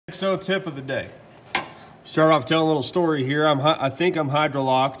So tip of the day. Start off telling a little story here. I think I'm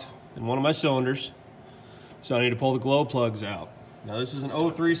hydrolocked in one of my cylinders, so I need to pull the glow plugs out. Now this is an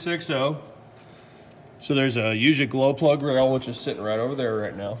 0360, so there's usually a glow plug rail which is sitting right over there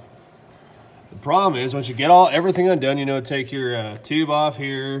right now. The problem is once you get everything undone, you know, take your tube off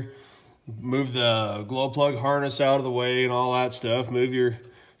here, move the glow plug harness out of the way and all that stuff, move your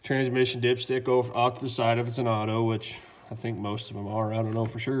transmission dipstick off to the side if it's an auto, which I think most of them are. I don't know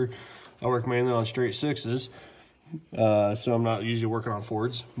for sure. I work mainly on straight sixes, so I'm not usually working on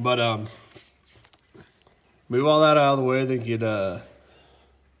Fords. But move all that out of the way, then you'd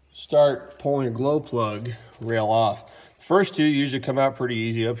start pulling your glow plug rail off. The first two usually come out pretty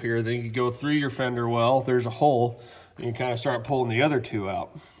easy up here. Then you go through your fender well. If there's a hole, and you kind of start pulling the other two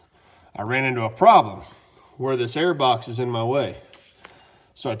out. I ran into a problem where this air box is in my way.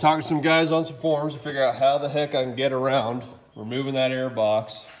 So I talked to some guys on some forums to figure out how the heck I can get around removing that air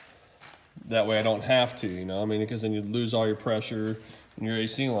box. That way I don't have to, you know, I mean, because then you'd lose all your pressure in your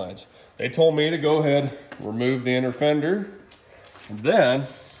AC lines. They told me to go ahead, remove the inner fender, and then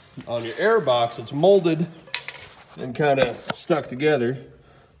on your air box, it's molded and kind of stuck together.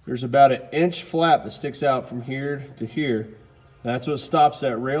 There's about an inch flap that sticks out from here to here. That's what stops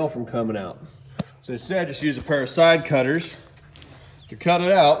that rail from coming out. So instead, just use a pair of side cutters to cut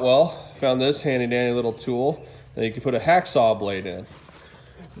it out. Well, I found this handy dandy little tool that you can put a hacksaw blade in.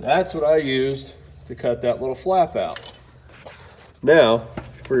 That's what I used to cut that little flap out. Now,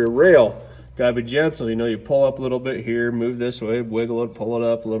 for your rail, gotta be gentle. You know, you pull up a little bit here, move this way, wiggle it, pull it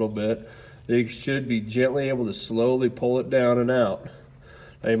up a little bit. You should be gently able to slowly pull it down and out.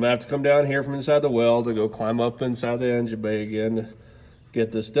 Now you might have to come down here from inside the well to go climb up inside the engine bay again to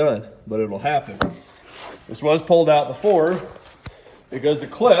get this done, but it'll happen. This was pulled out before because the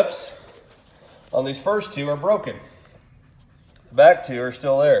clips on these first two are broken. The back two are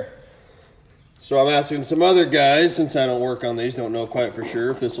still there. So I'm asking some other guys, since I don't work on these, don't know quite for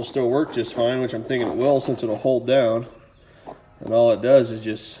sure if this will still work just fine, which I'm thinking it will since it'll hold down. And all it does is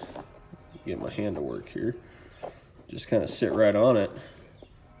just, get my hand to work here, just kind of sit right on it.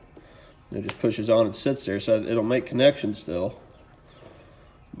 It just pushes on and sits there, so it'll make connection still.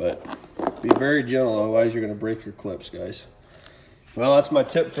 But be very gentle, otherwise you're going to break your clips, guys. Well, that's my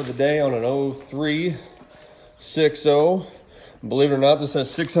tip for the day on an 0360. Believe it or not, this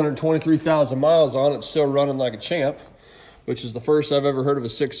has 623,000 miles on it. It's still running like a champ, which is the first I've ever heard of a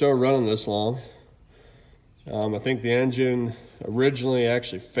 60 running this long. I think the engine originally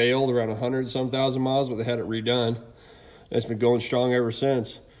actually failed around 100-some thousand miles, but they had it redone. It's been going strong ever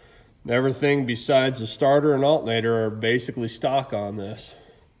since. Everything besides the starter and alternator are basically stock on this.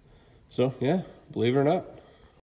 So, yeah, believe it or not.